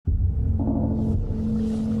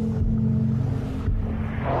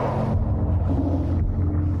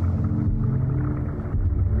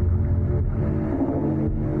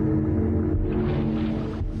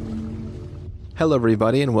Hello,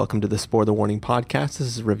 everybody, and welcome to the Spoiler Warning Podcast.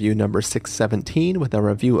 This is review number 617 with a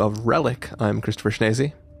review of Relic. I'm Christopher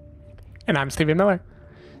Schnese. And I'm Stephen Miller.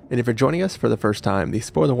 And if you're joining us for the first time, the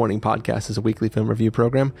Spoiler Warning Podcast is a weekly film review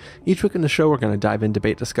program. Each week in the show, we're going to dive in,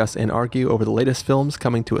 debate, discuss, and argue over the latest films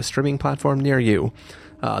coming to a streaming platform near you.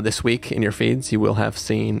 This week in your feeds, you will have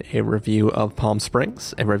seen a review of Palm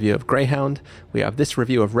Springs, a review of Greyhound. We have this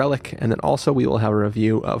review of Relic, and then also we will have a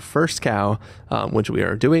review of First Cow, which we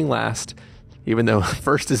are doing last, even though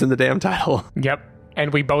first is in the damn title. Yep.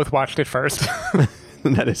 And we both watched it first.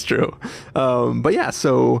 That is true. But yeah,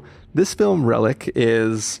 so this film, Relic,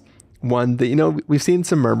 is one that, we've seen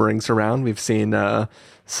some murmurings around. We've seen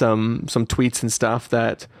some tweets and stuff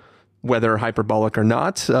that, whether hyperbolic or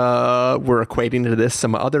not, we're equating to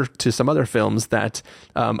some other films that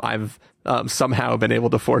I've somehow been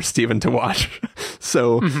able to force Steven to watch.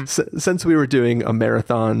 So since we were doing a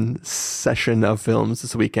marathon session of films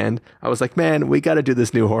this weekend, I was like, man, we got to do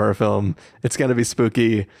this new horror film. It's going to be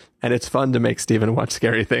spooky, and it's fun to make Steven watch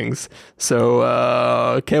scary things.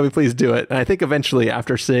 So can we please do it? And I think eventually,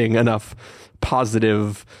 after seeing enough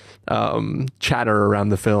positive chatter around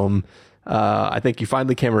the film, I think you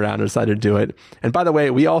finally came around and decided to do it. And by the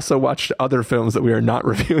way, we also watched other films that we are not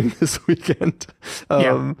reviewing this weekend.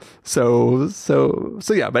 So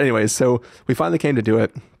yeah, but anyways, so we finally came to do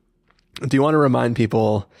it. Do you want to remind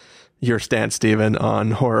people your stance, Steven,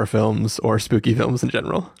 on horror films or spooky films in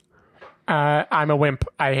general? I'm a wimp.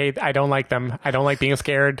 I don't like them. I don't like being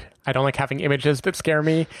scared. I don't like having images that scare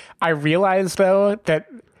me. I realize, though, that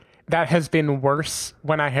has been worse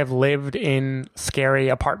when I have lived in scary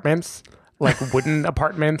apartments, like wooden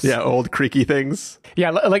apartments. Yeah, old creaky things. Yeah,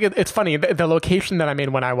 like it's funny. The location that I'm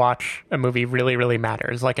in when I watch a movie really, really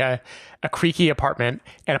matters. Like a creaky apartment,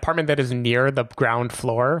 an apartment that is near the ground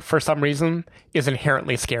floor, for some reason, is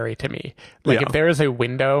inherently scary to me. Like if there is a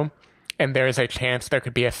window and there is a chance there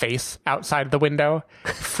could be a face outside the window,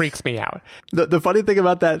 freaks me out. The funny thing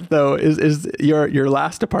about that, though, is your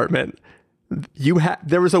last apartment,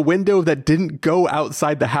 there was a window that didn't go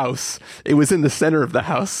outside the house. It was in the center of the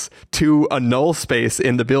house to a null space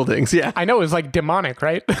in the buildings. Yeah, I know, it was like demonic,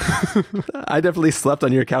 right? I definitely slept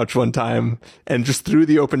on your couch one time, and just through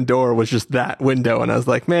the open door was just that window, and I was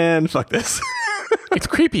like, man, fuck this. It's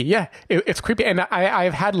creepy. Yeah, it's creepy. And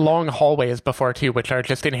I've had long hallways before too, which are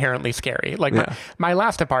just inherently scary. Like my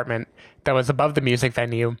last apartment that was above the music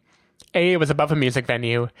venue, it was above a music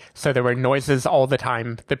venue, so there were noises all the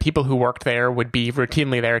time. The people who worked there would be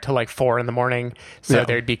routinely there till like 4 a.m. So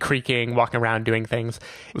there'd be creaking, walking around, doing things.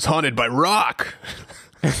 It was haunted by rock.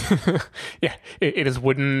 Yeah, it is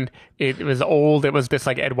wooden. It was old. It was this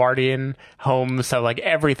like Edwardian home, so like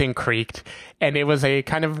everything creaked. And it was a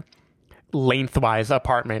kind of lengthwise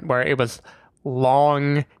apartment where it was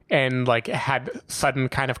long and like had sudden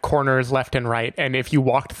kind of corners left and right, and if you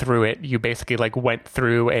walked through it, you basically like went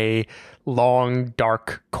through a long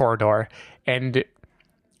dark corridor. And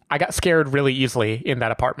I got scared really easily in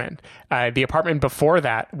that apartment. The apartment before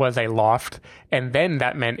that was a loft, and then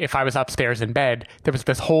that meant if I was upstairs in bed, there was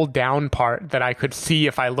this whole down part that I could see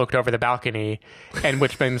if I looked over the balcony, and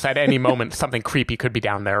which means at any moment something creepy could be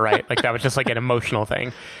down there, right? Like that was just like an emotional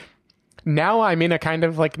thing. Now I'm in a kind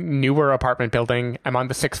of like newer apartment building. I'm on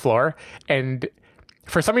the 6th floor, and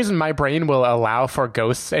for some reason my brain will allow for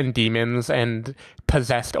ghosts and demons and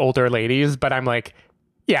possessed older ladies, but I'm like,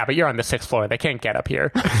 yeah, but you're on the 6th floor. They can't get up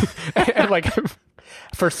here. And like,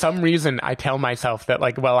 for some reason I tell myself that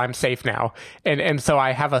like, well, I'm safe now. And so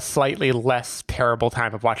I have a slightly less terrible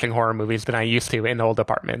time of watching horror movies than I used to in old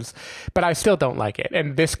apartments, but I still don't like it.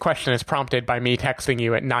 And this question is prompted by me texting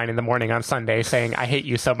you at 9 a.m. on Sunday saying, I hate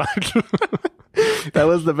you so much. That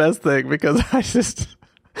was the best thing, because I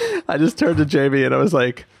just turned to Jamie and I was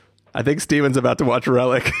like, I think Steven's about to watch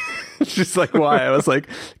Relic. She's like, why? I was like,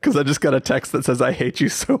 because I just got a text that says, I hate you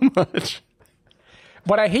so much.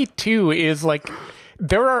 What I hate too is like,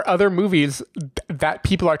 there are other movies that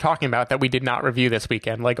people are talking about that we did not review this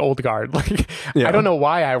weekend, like Old Guard. Like, yeah. I don't know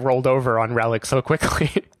why I rolled over on Relic so quickly.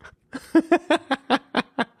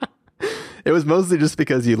 It was mostly just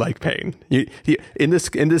because you like pain. You in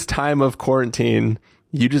this time of quarantine,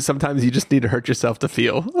 sometimes you just need to hurt yourself to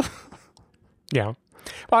feel. Yeah.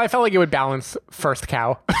 Well, I felt like it would balance First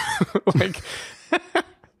Cow. Like,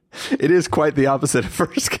 it is quite the opposite of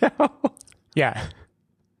First Cow. Yeah.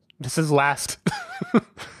 This is last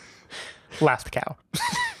cow.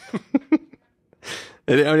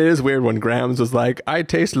 It is weird when Grams was like, I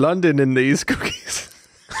taste London in these cookies.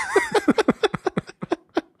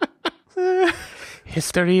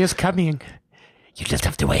 History is coming. You just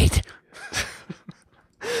have to wait.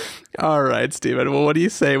 All right, Steven. Well, what do you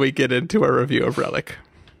say we get into a review of Relic?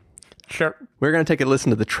 Sure. We're going to take a listen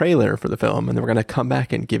to the trailer for the film, and then we're going to come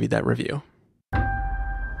back and give you that review.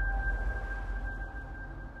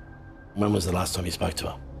 When was the last time you spoke to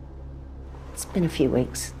her? It's been a few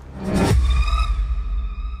weeks.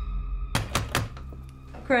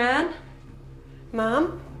 Gran?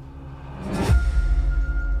 Mom?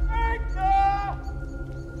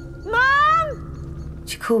 Mom!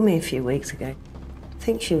 She called me a few weeks ago. I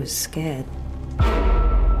think she was scared.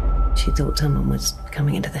 She thought someone was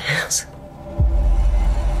coming into the house.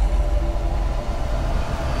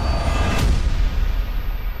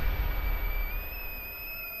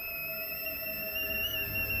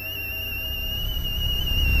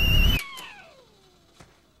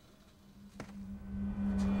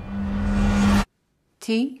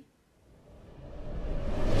 Tea?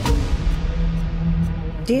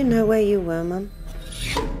 Do you know where you were, Mum?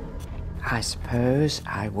 I suppose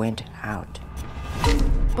I went out.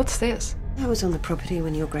 What's this? I was on the property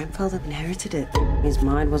when your grandfather inherited it. His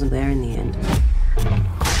mind wasn't there in the end.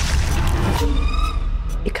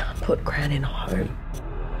 You can't put Gran in a home.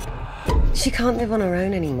 She can't live on her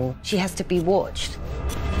own anymore. She has to be watched.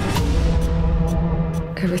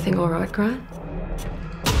 Everything all right, Gran?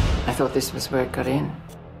 I thought this was where it got in.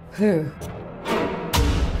 Who?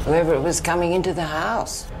 Whoever was coming into the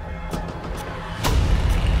house.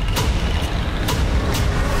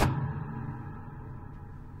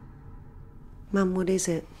 Mum, what is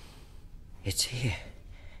it? It's here.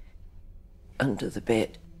 Under the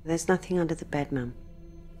bed. There's nothing under the bed, Mum.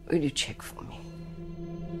 Will you check for me?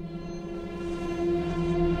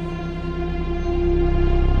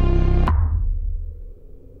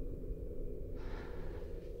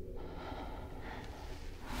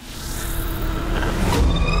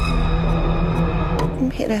 I'm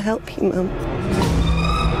here to help you, Mum.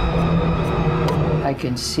 I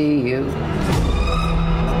can see you.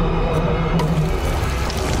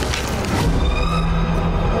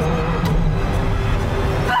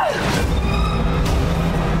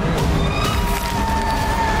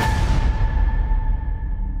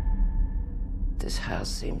 This house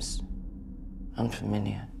seems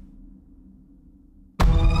unfamiliar.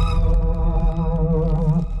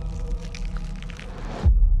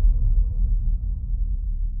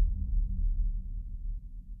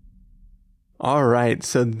 All right,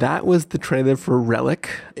 so that was the trailer for Relic.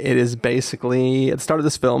 It is basically, at the start of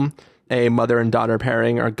this film, a mother and daughter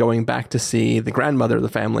pairing are going back to see the grandmother of the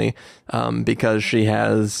family because she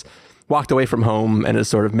has walked away from home and is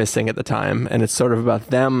sort of missing at the time. And it's sort of about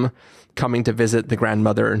them coming to visit the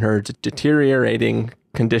grandmother in her deteriorating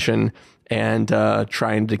condition and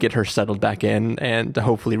trying to get her settled back in and to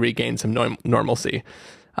hopefully regain some normalcy.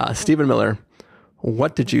 Stephen Miller,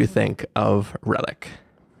 what did you think of Relic?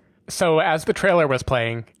 So as the trailer was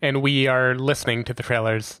playing, and we are listening to the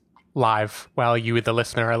trailers live while you, the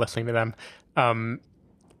listener, are listening to them,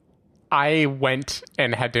 I went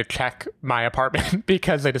and had to check my apartment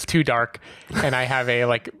because it is too dark, and I have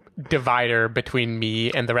a divider between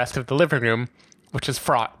me and the rest of the living room, which is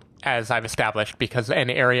fraught, as I've established, because an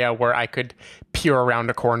area where I could peer around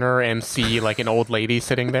a corner and see an old lady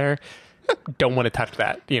sitting there. Don't want to touch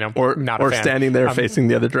that, Or not a fan. Standing there facing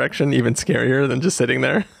the other direction, even scarier than just sitting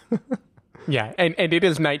there. Yeah, and it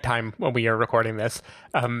is nighttime when we are recording this.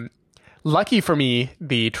 Lucky for me,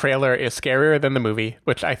 the trailer is scarier than the movie,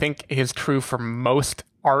 which I think is true for most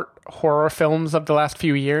art horror films of the last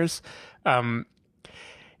few years.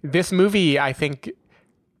 This movie, I think,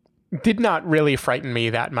 did not really frighten me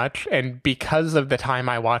that much, and because of the time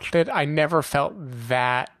I watched it, I never felt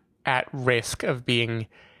that at risk of being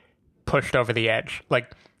pushed over the edge.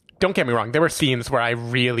 Don't get me wrong, there were scenes where I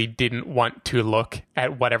really didn't want to look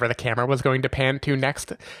at whatever the camera was going to pan to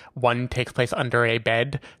next. One takes place under a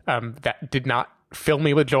bed that did not fill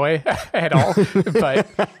me with joy at all.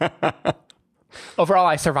 But overall,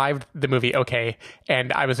 I survived the movie okay,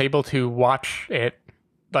 and I was able to watch it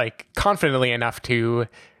confidently enough to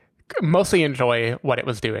mostly enjoy what it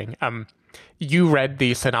was doing. You read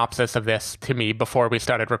the synopsis of this to me before we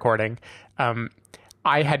started recording.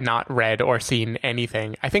 I had not read or seen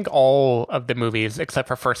anything. I think all of the movies, except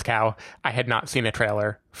for First Cow, I had not seen a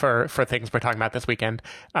trailer for things we're talking about this weekend.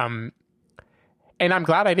 And I'm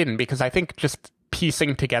glad I didn't, because I think just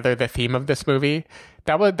piecing together the theme of this movie,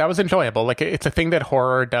 that was enjoyable. It's a thing that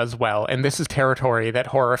horror does well. And this is territory that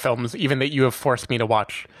horror films, even that you have forced me to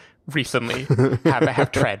watch recently,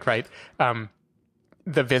 have tread, right?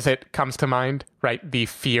 The Visit comes to mind, right? The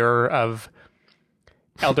fear of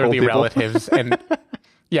elderly relatives and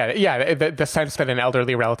The sense that an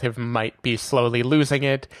elderly relative might be slowly losing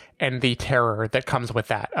it, and the terror that comes with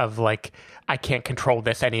that of like, I can't control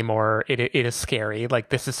this anymore. It is scary. Like,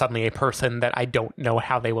 this is suddenly a person that I don't know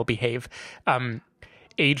how they will behave.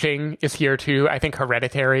 Aging is here too. I think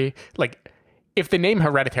Hereditary, like, if the name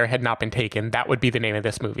Hereditary had not been taken, that would be the name of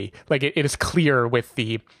this movie. Like, it is clear with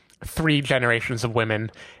the 3 generations of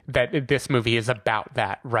women that this movie is about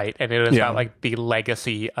that, right? And it is about like the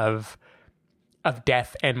legacy of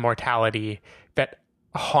death and mortality that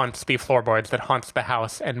haunts the floorboards, that haunts the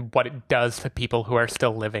house, and what it does to people who are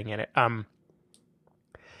still living in it. And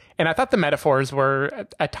I thought the metaphors were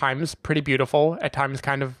at times pretty beautiful, at times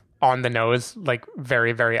kind of on the nose, like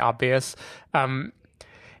very, very obvious. And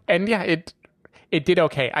yeah, it did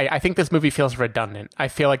okay. I think this movie feels redundant. I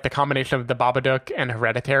feel like the combination of The Babadook and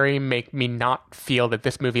Hereditary make me not feel that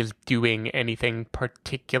this movie is doing anything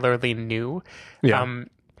particularly new. Yeah.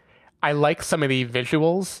 I like some of the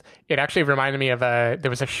visuals. It actually reminded me of there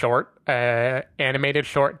was a short, animated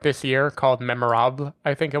short this year called Memorable,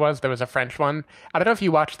 I think it was. There was a French one. I don't know if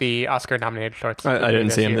you watched the Oscar-nominated shorts. I didn't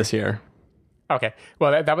see him this year. Okay.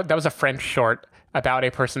 Well, that was a French short about a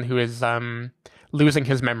person who is losing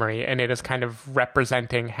his memory, and it is kind of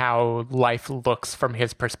representing how life looks from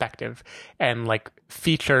his perspective. And like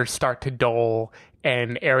features start to dull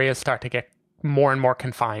and areas start to get more and more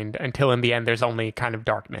confined until in the end there's only kind of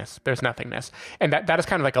darkness, there's nothingness. And that is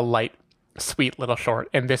kind of like a light, sweet little short,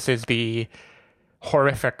 and this is the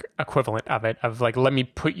horrific equivalent of it, of like, let me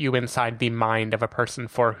put you inside the mind of a person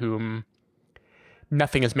for whom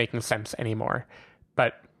nothing is making sense anymore.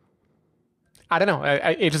 But I don't know,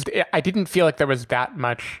 I didn't feel like there was that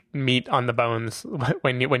much meat on the bones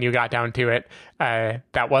when you got down to it.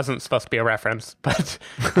 That wasn't supposed to be a reference, but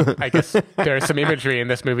I guess there's some imagery in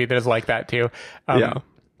this movie that is like that too.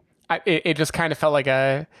 It just kind of felt like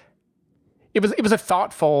it was a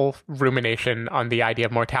thoughtful rumination on the idea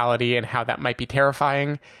of mortality and how that might be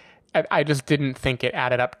terrifying. I just didn't think it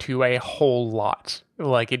added up to a whole lot.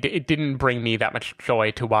 Like it didn't bring me that much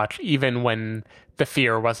joy to watch, even when the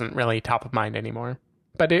fear wasn't really top of mind anymore.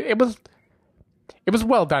 But it was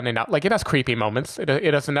well done enough. Like, it has creepy moments.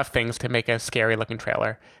 It has enough things to make a scary looking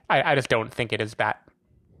trailer. I just don't think it is that.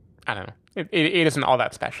 I don't know. It isn't all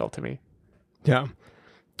that special to me. Yeah.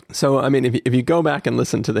 So, I mean, if you go back and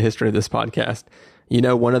listen to the history of this podcast, you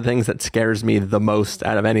know, one of the things that scares me the most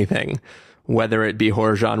out of anything, whether it be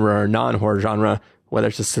horror genre or non-horror genre, whether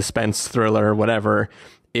it's a suspense thriller or whatever,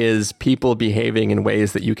 is people behaving in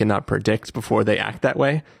ways that you cannot predict before they act that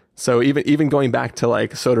way. So even going back to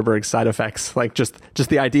like Soderbergh's Side Effects, like just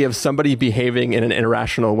the idea of somebody behaving in an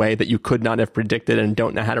irrational way that you could not have predicted and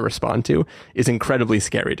don't know how to respond to is incredibly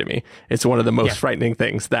scary to me. It's one of the most frightening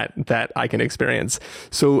things that I can experience.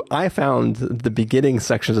 So I found the beginning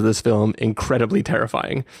sections of this film incredibly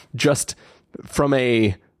terrifying, just from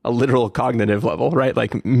a literal cognitive level, right?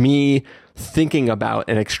 Like me thinking about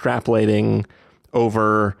and extrapolating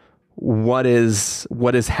over what is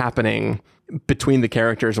happening between the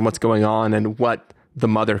characters and what's going on and what the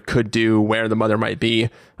mother could do, where the mother might be,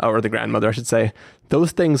 or the grandmother, I should say.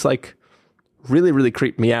 Those things like really, really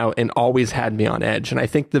creeped me out and always had me on edge. And I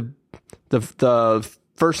think the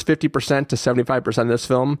first 50% to 75% of this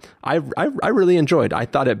film, I really enjoyed. I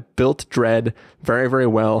thought it built dread very, very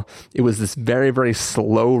well. It was this very, very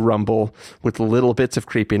slow rumble with little bits of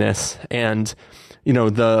creepiness. And, you know,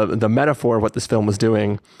 the metaphor of what this film was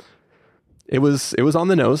doing, it was on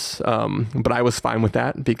the nose. But I was fine with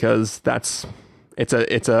that because it's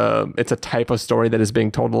a type of story that is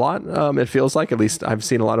being told a lot. It feels like, at least I've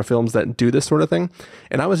seen a lot of films that do this sort of thing,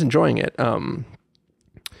 and I was enjoying it.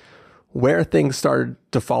 Where things started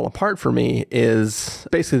to fall apart for me is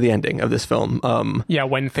basically the ending of this film.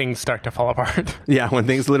 When things start to fall apart. Yeah, when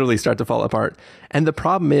things literally start to fall apart. And the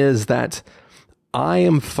problem is that I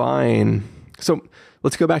am fine. So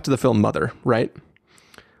let's go back to the film Mother, right?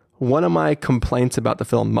 One of my complaints about the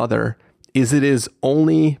film Mother is it is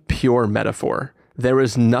only pure metaphor. There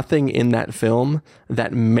is nothing in that film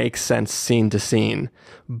that makes sense scene to scene.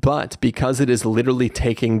 But because it is literally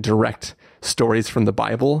taking direct stories from the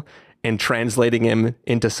Bible and translating him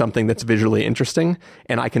into something that's visually interesting,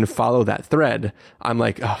 and I can follow that thread, I'm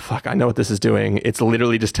like, oh, fuck, I know what this is doing. It's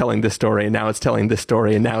literally just telling this story, and now it's telling this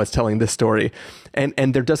story, and now it's telling this story. And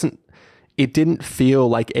it didn't feel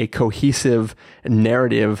like a cohesive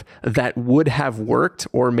narrative that would have worked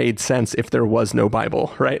or made sense if there was no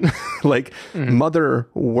Bible, right? Like, Mother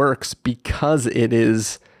works because it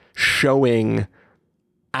is showing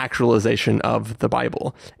actualization of the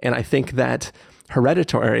Bible. And I think that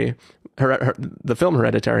Hereditary, the film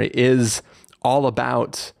Hereditary, is all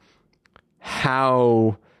about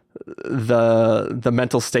how the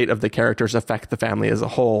mental state of the characters affect the family as a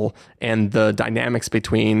whole, and the dynamics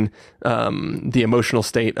between the emotional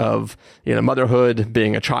state of motherhood,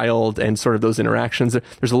 being a child, and sort of those interactions.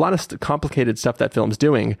 There's a lot of complicated stuff that film's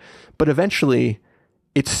doing, but eventually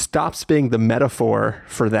it stops being the metaphor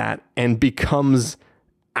for that and becomes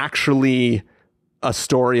actually a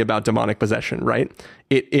story about demonic possession, right?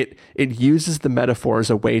 It uses the metaphor as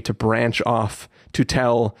a way to branch off to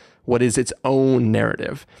tell what is its own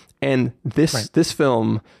narrative. And this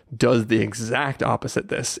film does the exact opposite.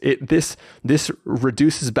 This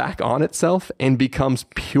reduces back on itself and becomes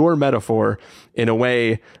pure metaphor in a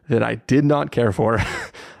way that I did not care for.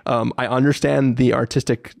 I understand the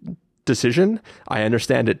artistic decision. I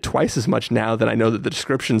understand it twice as much now that I know that the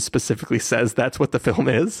description specifically says that's what the film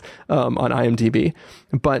is on IMDb.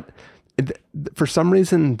 But for some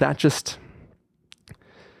reason,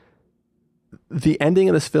 the ending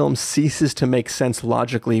of this film ceases to make sense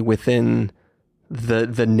logically within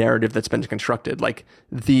the narrative that's been constructed. Like,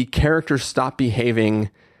 the characters stop behaving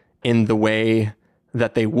in the way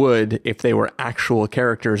that they would if they were actual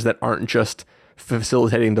characters that aren't just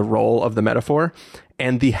facilitating the role of the metaphor.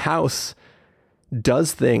 And the house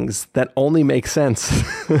does things that only make sense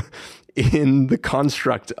in the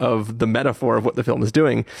construct of the metaphor of what the film is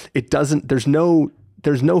doing. There's no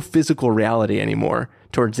physical reality anymore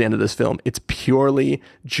towards the end of this film. It's purely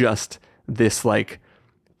just this like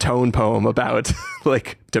tone poem about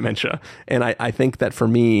like dementia. And I think that for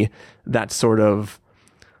me, that sort of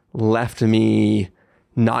left me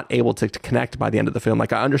not able to connect by the end of the film.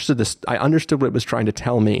 Like, I understood what it was trying to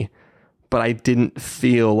tell me, but I didn't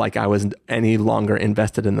feel like I was any longer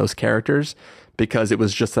invested in those characters because it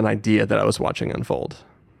was just an idea that I was watching unfold.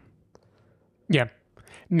 Yeah.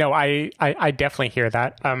 No, I definitely hear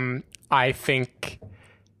that. I think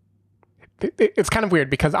it's kind of weird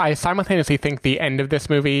because I simultaneously think the end of this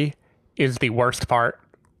movie is the worst part.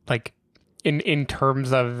 Like, in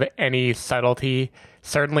terms of any subtlety,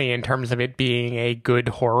 certainly in terms of it being a good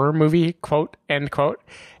horror movie, quote, end quote,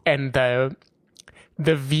 and the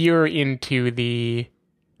veer into the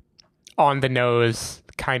on the nose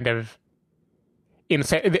kind of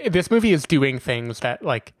insane. This movie is doing things that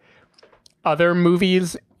like other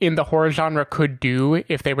movies in the horror genre could do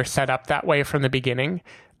if they were set up that way from the beginning.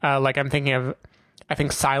 Like, I'm thinking of, I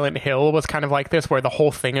think Silent Hill was kind of like this, where the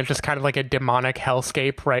whole thing is just kind of like a demonic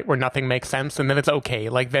hellscape, right? Where nothing makes sense. And then it's okay.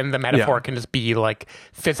 Like, then the metaphor can just be like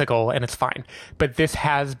physical and it's fine. But this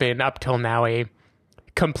has been up till now a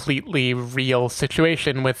completely real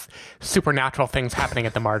situation with supernatural things happening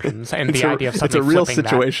at the margins. And the idea of something it's a real flipping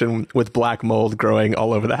situation with black mold growing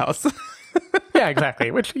all over the house. Yeah, exactly.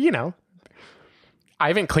 Which, I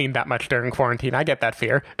haven't cleaned that much during quarantine. I get that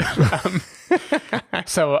fear.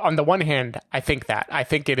 So on the one hand, I think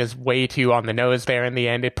it is way too on the nose there in the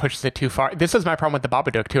end. It pushes it too far. This is my problem with the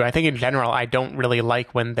Babadook too. I think in general, I don't really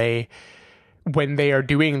like when they are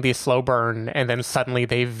doing the slow burn and then suddenly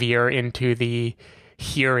they veer into the,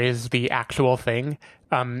 here is the actual thing.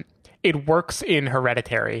 It works in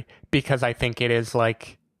Hereditary because I think it is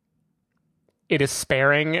like, it is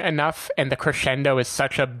sparing enough, and the crescendo is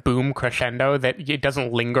such a boom crescendo that it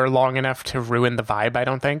doesn't linger long enough to ruin the vibe, I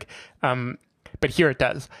don't think. But here it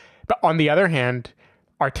does. But on the other hand,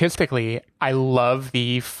 artistically, I love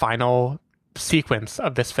the final sequence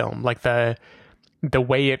of this film, like the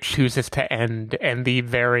way it chooses to end, and the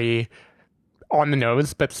very on the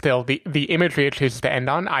nose, but still the imagery it chooses to end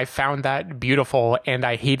on. I found that beautiful, and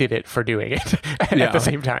I hated it for doing it at the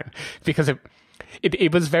same time, because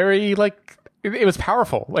it was very like, it was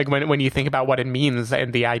powerful. Like when you think about what it means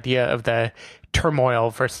and the idea of the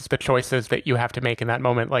turmoil versus the choices that you have to make in that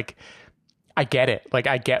moment, like, I get it. Like,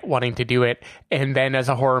 I get wanting to do it. And then as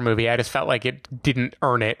a horror movie, I just felt like it didn't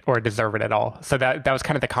earn it or deserve it at all. So that was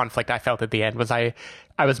kind of the conflict I felt at the end, was I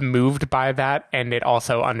was moved by that, and it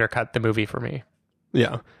also undercut the movie for me.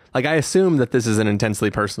 Yeah. Like, I assume that this is an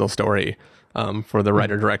intensely personal story for the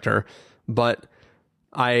writer-director, but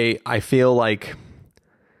I feel like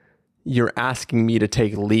you're asking me to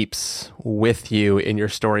take leaps with you in your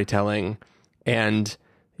storytelling, and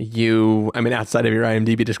outside of your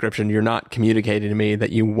IMDb description, you're not communicating to me that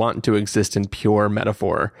you want to exist in pure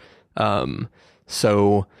metaphor.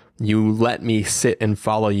 So you let me sit and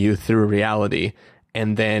follow you through reality,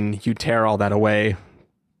 and then you tear all that away,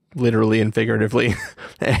 literally and figuratively,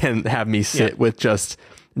 and have me sit with just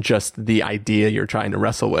the idea you're trying to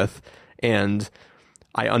wrestle with. And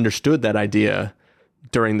I understood that idea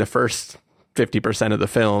during the first 50% of the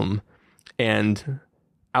film, and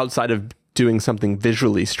outside of doing something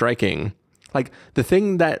visually striking, like the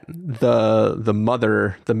thing that the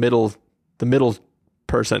mother, the middle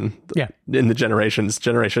person Yeah. in the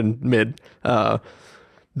generation mid. The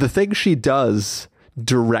thing she does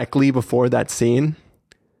directly before that scene,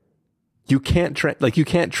 you can't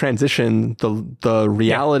transition the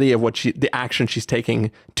reality of the action she's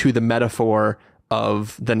taking to the metaphor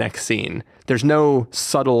of the next scene. There's no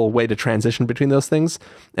subtle way to transition between those things,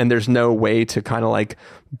 and there's no way to kind of like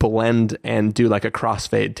blend and do like a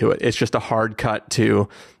crossfade to it. It's just a hard cut to,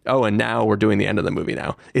 oh, and now we're doing the end of the movie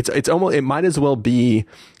now. It's almost, it might as well be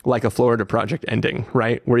like a Florida Project ending,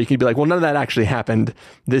 right? Where you could be like, well, none of that actually happened.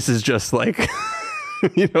 This is just like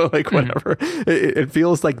like whatever. It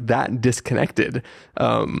feels like that disconnected,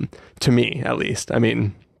 to me, at least. I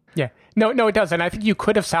mean, yeah. No, it does. And I think you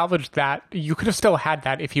could have salvaged that. You could have still had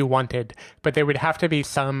that if you wanted, but there would have to be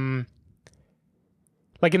some,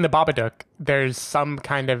 like in the Babadook, there's some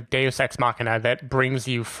kind of deus ex machina that brings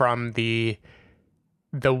you from the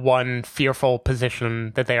one fearful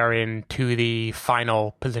position that they are in to the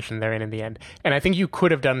final position they're in the end. And I think you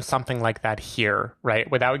could have done something like that here,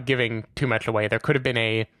 right? Without giving too much away. There could have been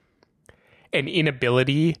an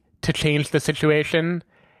inability to change the situation,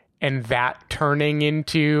 and that turning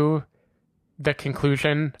into the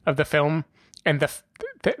conclusion of the film, and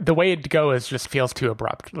the way it goes just feels too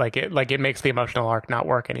abrupt. Like it makes the emotional arc not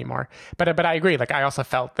work anymore. But I agree. Like I also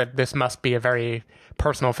felt that this must be a very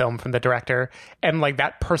personal film from the director, and like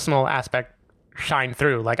that personal aspect shined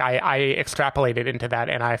through. Like I extrapolated into that,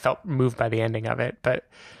 and I felt moved by the ending of it. But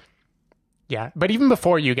yeah, but even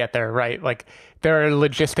before you get there, right? Like there are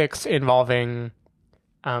logistics involving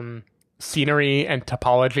scenery and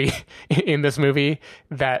topology in this movie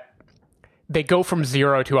that they go from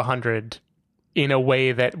 0 to 100 in a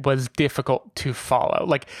way that was difficult to follow.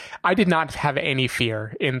 Like I did not have any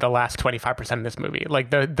fear in the last 25% of this movie. Like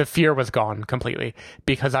the fear was gone completely,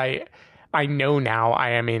 because I know now I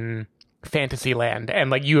am in fantasy land, and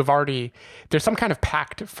like there's some kind of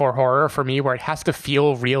pact for horror for me where it has to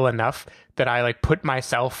feel real enough that I like put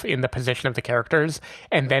myself in the position of the characters,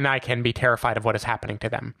 and then I can be terrified of what is happening to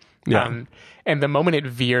them. Yeah. And the moment it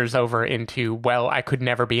veers over into, well, I could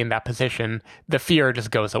never be in that position, the fear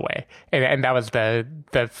just goes away. And that was the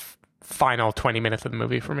final 20 minutes of the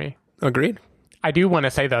movie for me. Agreed. I do want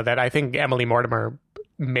to say though that I think Emily Mortimer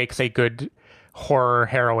makes a good horror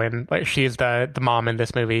heroine. Like she's the mom in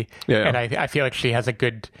this movie. Yeah. And I feel like she has a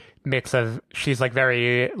good mix of, she's like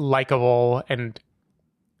very likable, and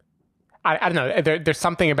I don't know, there's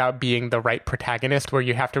something about being the right protagonist where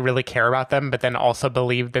you have to really care about them, but then also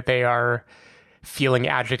believe that they are feeling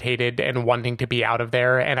agitated and wanting to be out of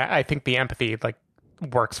there. And I think the empathy like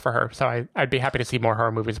works for her. So I'd be happy to see more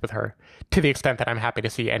horror movies with her, to the extent that I'm happy to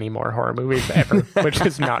see any more horror movies ever, which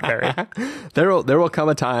is not very. There will come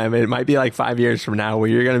a time, it might be like 5 years from now, where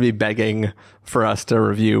you're going to be begging for us to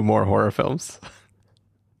review more horror films.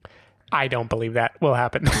 I don't believe that will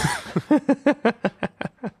happen.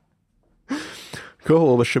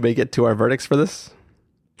 Cool. Well, should we get to our verdicts for this?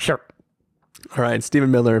 Sure. All right,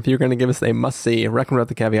 Stephen Miller, if you're going to give us a must-see, recommend with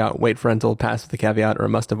the caveat, wait for rental, pass with the caveat, or a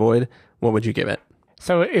must-avoid, what would you give it?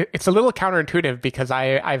 So it's a little counterintuitive, because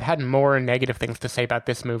I've had more negative things to say about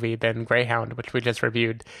this movie than Greyhound, which we just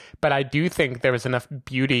reviewed. But I do think there was enough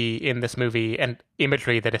beauty in this movie and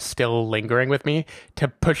imagery that is still lingering with me to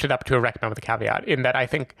push it up to a recommend with a caveat, in that I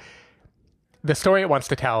think the story it wants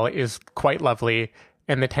to tell is quite lovely,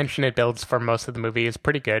 and the tension it builds for most of the movie is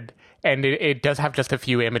pretty good. And it does have just a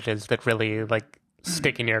few images that really like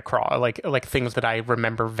stick in your craw, like things that I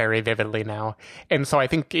remember very vividly now. And so I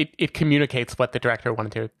think it communicates what the director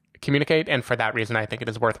wanted to communicate. And for that reason, I think it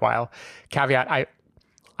is worthwhile. Caveat,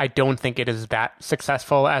 I don't think it is that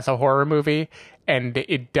successful as a horror movie. And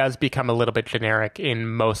it does become a little bit generic in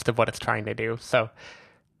most of what it's trying to do. So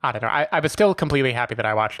I don't know. I was still completely happy that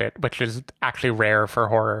I watched it, which is actually rare for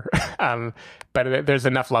horror. But there's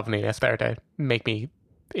enough loveliness there to make me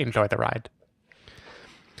enjoy the ride.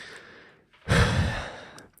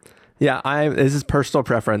 Yeah, this is personal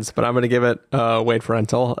preference, but I'm going to give it wait for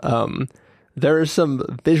rental. There is some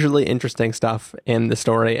visually interesting stuff in the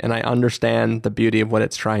story, and I understand the beauty of what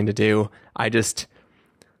it's trying to do.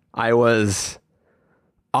 I was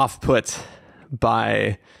off-put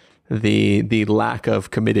by the lack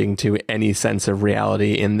of committing to any sense of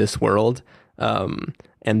reality in this world.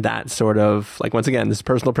 And that sort of, like, once again, this is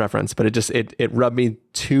personal preference, but it rubbed me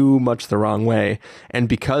too much the wrong way. And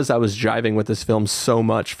because I was jiving with this film so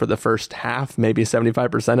much for the first half, maybe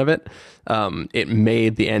 75% of it, it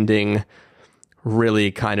made the ending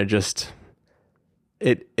really kind of just,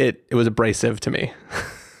 it was abrasive to me.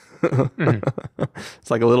 Mm-hmm.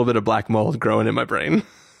 It's like a little bit of black mold growing in my brain.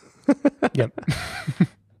 Yep.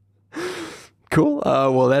 Cool.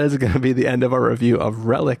 Well, that is going to be the end of our review of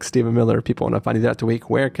Relic. Stephen Miller, people want to find you throughout the week.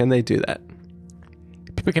 Where can they do that?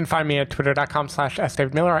 People can find me at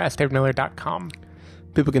twitter.com/sdavidmiller or sdavidmiller.com.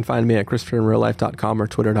 People can find me at ChristopherInRealLife.com or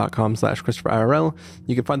Twitter.com/ChristopherIRL.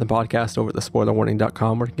 You can find the podcast over at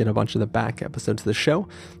thespoilerwarning.com where you can get a bunch of the back episodes of the show.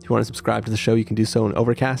 If you want to subscribe to the show, you can do so in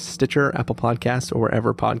Overcast, Stitcher, Apple Podcasts, or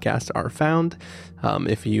wherever podcasts are found.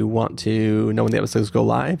 If you want to know when the episodes go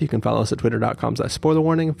live, you can follow us at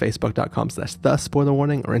Twitter.com/spoilerwarning,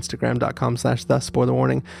 Facebook.com/thespoilerwarning, or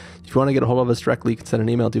Instagram.com/thespoilerwarning. If you want to get a hold of us directly, you can send an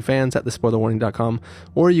email to fans@thespoilerwarning.com,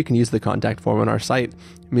 or you can use the contact form on our site.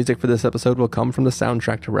 Music for this episode will come from the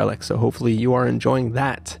soundtrack to Relic, so hopefully you are enjoying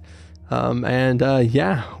that.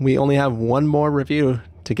 We only have one more review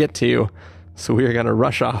to get to, so we are going to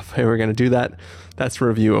rush off and we're going to do that. That's a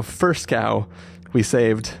review of First Cow. We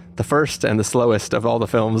saved the first and the slowest of all the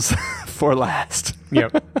films for last.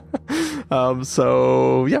 Yep. We'll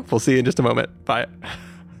see you in just a moment. Bye.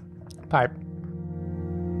 Bye.